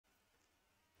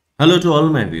Hello to all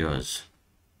my viewers.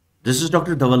 This is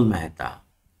Dr. Dhaval Mehta,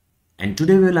 and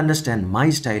today we will understand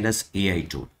MyStylus AI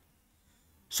tool.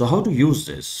 So how to use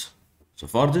this? So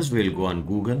for this we will go on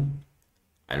Google.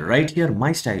 I'll write here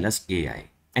MyStylus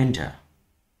AI. Enter.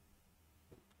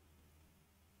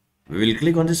 We will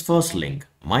click on this first link,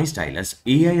 MyStylus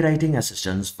AI writing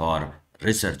assistance for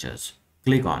researchers.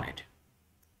 Click on it.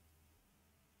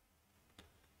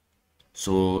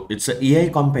 So it's an AI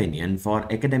companion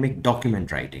for academic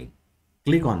document writing.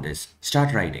 Click on this,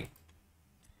 start writing.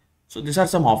 So these are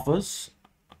some offers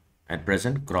at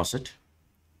present, cross it.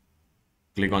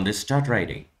 Click on this, start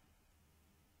writing.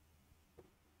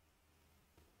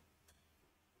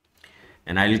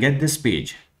 And I'll get this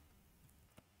page.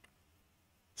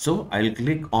 So I'll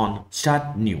click on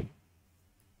start new.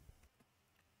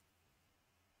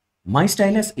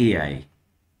 MyStylus AI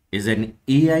is an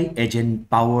AI agent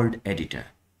powered editor.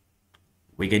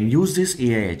 We can use this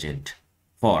AI agent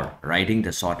for writing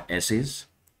the short essays,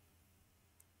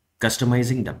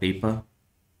 customizing the paper,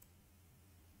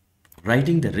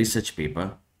 writing the research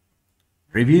paper,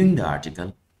 reviewing the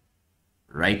article,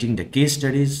 writing the case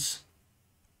studies,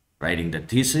 writing the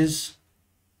thesis.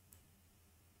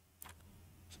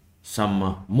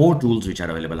 Some more tools which are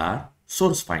available are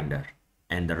Source Finder,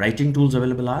 and the writing tools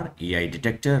available are AI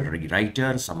Detector,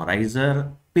 Rewriter,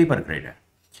 Summarizer, Paper Grader.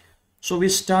 So we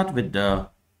start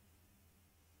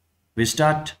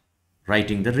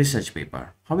writing the research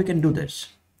paper. How we can do this?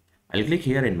 I'll click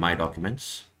here in My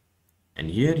Documents, and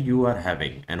here you are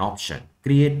having an option,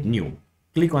 Create New.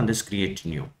 Click on this Create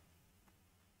New.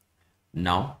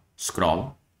 Now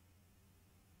scroll.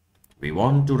 We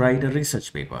want to write a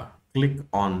research paper. Click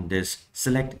on this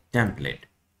Select Template.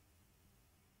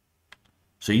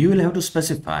 So you will have to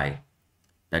specify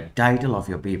the title of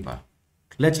your paper.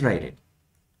 Let's write it.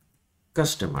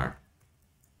 Customer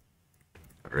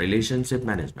Relationship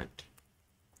Management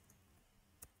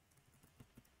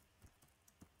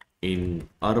in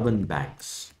Urban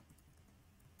Banks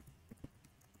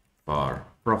for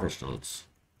Professionals.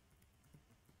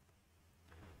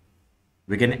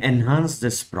 We can enhance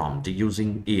this prompt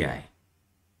using AI.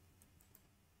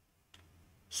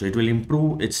 So it will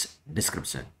improve its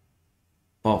description.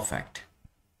 Perfect.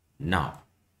 Now,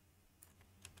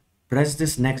 press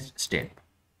this next step.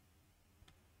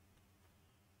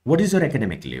 What is your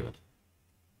academic level?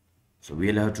 So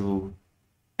we'll have to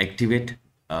activate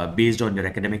based on your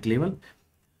academic level.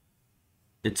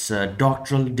 It's a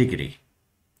doctoral degree.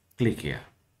 Click here.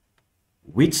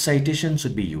 Which citation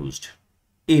should be used?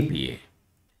 APA.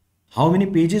 How many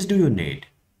pages do you need?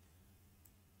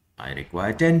 I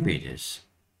require 10 pages.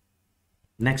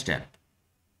 Next step.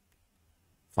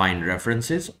 Find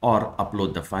references or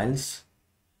upload the files.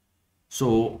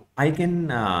 So I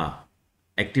can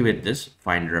activate this,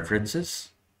 find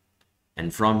references,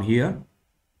 and from here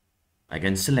I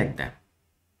can select them,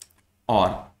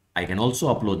 or I can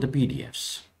also upload the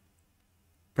PDFs.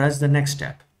 Press the next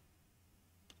step.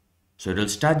 So it will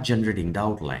start generating the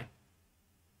outline.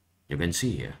 You can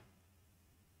see here.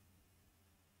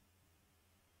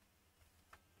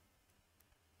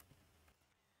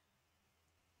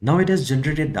 Now it has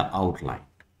generated the outline.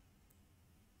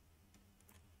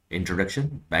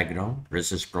 Introduction, background,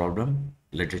 research problem,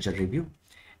 literature review,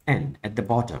 and at the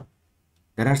bottom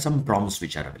there are some prompts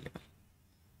which are available.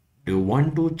 Do you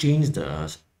want to change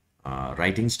the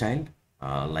writing style,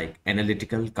 like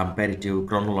analytical, comparative,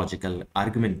 chronological,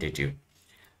 argumentative?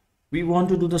 We want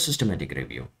to do the systematic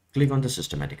review. Click on the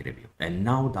systematic review, and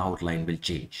now the outline will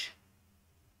change.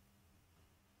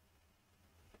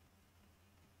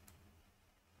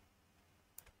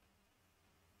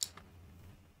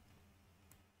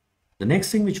 The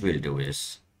next thing which we'll do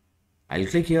is, I'll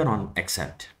click here on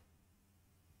accept,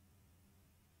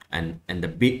 and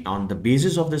on the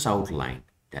basis of this outline,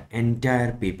 the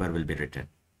entire paper will be written.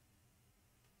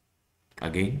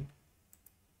 Again,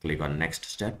 click on next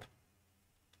step,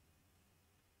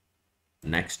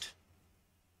 next,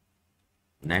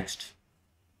 next,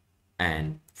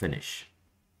 and finish.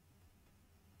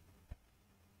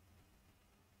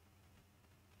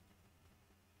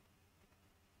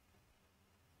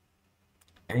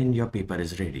 And your paper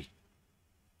is ready.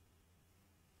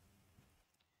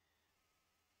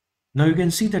 Now you can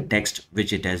see the text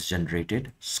which it has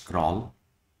generated. Scroll.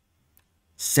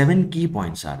 7 key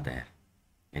points are there.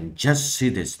 And just see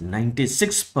this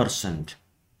 96%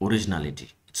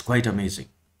 originality. It's quite amazing.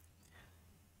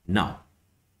 Now,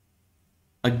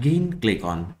 again click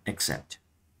on accept.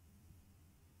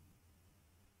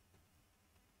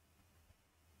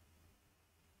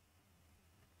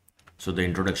 So the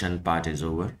introduction part is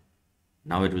over.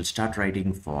 Now it will start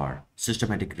writing for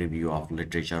systematic review of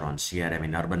literature on CRM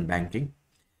in urban banking.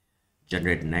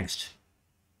 Generate next.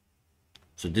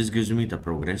 So this gives me the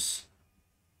progress.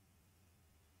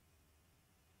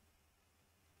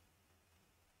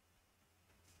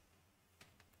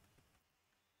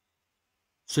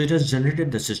 So it has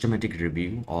generated the systematic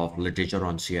review of literature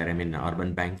on CRM in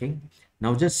urban banking.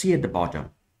 Now just see at the bottom.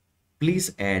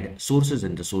 Please add sources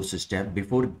in the sources tab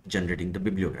before generating the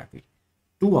bibliography.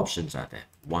 Two options are there.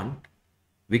 One,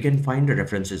 we can find the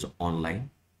references online.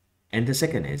 And the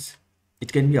second is,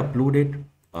 it can be uploaded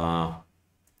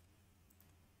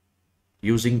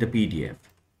using the PDF.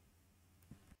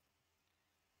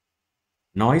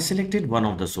 Now I selected one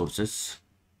of the sources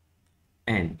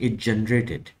and it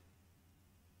generated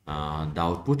the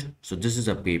output. So this is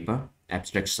a paper,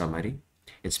 abstract summary.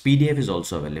 Its PDF is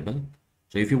also available.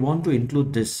 So if you want to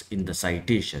include this in the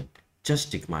citation,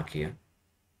 just tick mark here,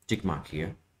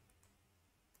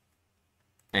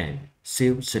 and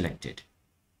save selected.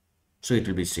 So it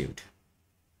will be saved,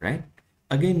 right?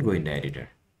 Again, go in the editor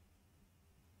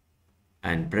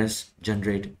and press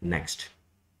generate next.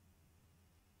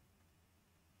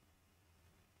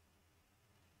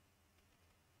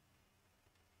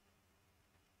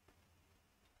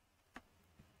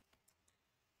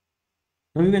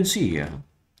 Now you can see here,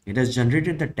 it has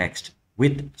generated the text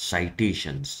with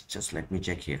citations. Just let me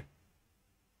check here.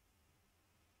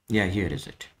 Yeah, here is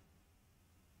it.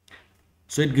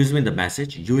 So it gives me the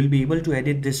message, you will be able to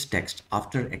edit this text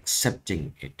after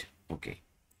accepting it. Okay.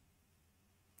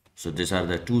 So these are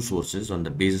the two sources on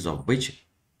the basis of which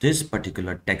this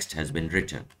particular text has been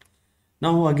written.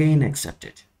 Now again accept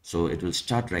it. So it will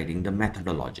start writing the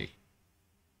methodology.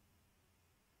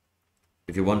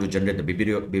 If you want to generate the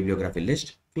bibliography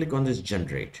list, click on this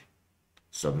generate.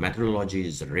 So methodology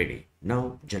is ready.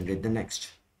 Now generate the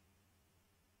next.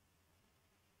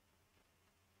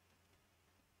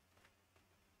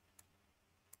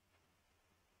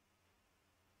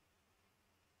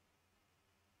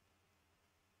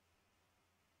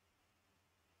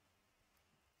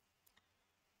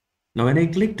 Now when I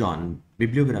clicked on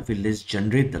bibliography list,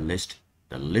 generate the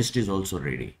list is also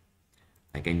ready.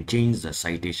 I can change the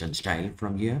citation style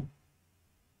from here.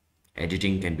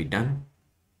 Editing can be done.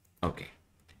 Okay.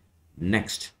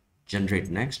 Next, generate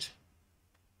next.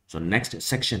 So next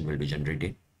section will be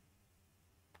generated.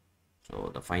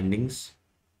 So the findings,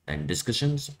 then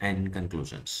discussions and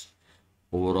conclusions.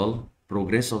 Overall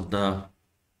progress of the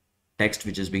text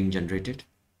which is being generated.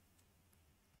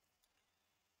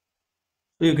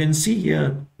 So you can see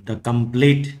here the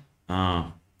complete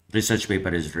research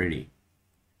paper is ready.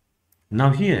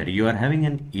 Now here you are having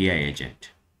an AI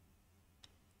agent.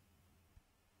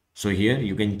 So here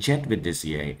you can chat with this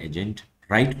AI agent,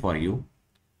 write for you,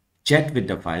 chat with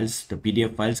the files, the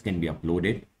PDF files can be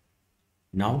uploaded.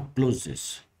 Now close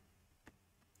this.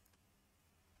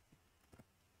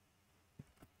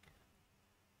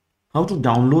 How to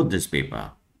download this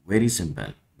paper? Very simple.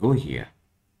 Go here,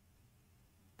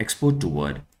 export to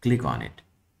Word, click on it,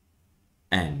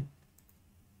 and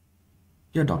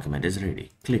your document is ready.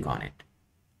 Click on it.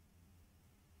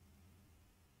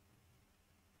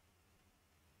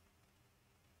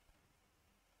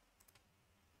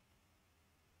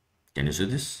 Can you see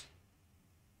this?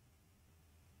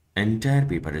 Entire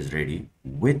paper is ready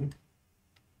with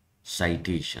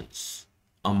citations.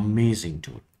 Amazing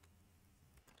tool.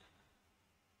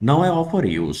 Now I offer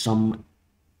you some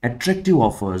attractive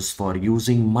offers for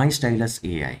using MyStylus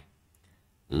AI.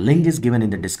 Link is given in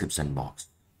the description box.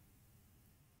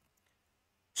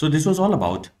 So this was all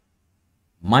about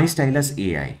MyStylus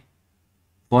AI.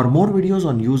 For more videos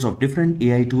on use of different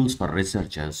AI tools for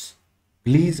researchers,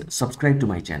 please subscribe to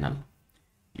my channel.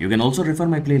 You can also refer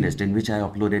my playlist in which I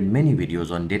uploaded many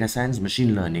videos on data science,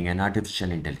 machine learning and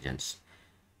artificial intelligence.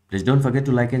 Please don't forget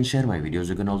to like and share my videos.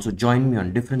 You can also join me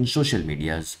on different social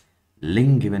medias.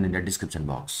 Link given in the description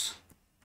box.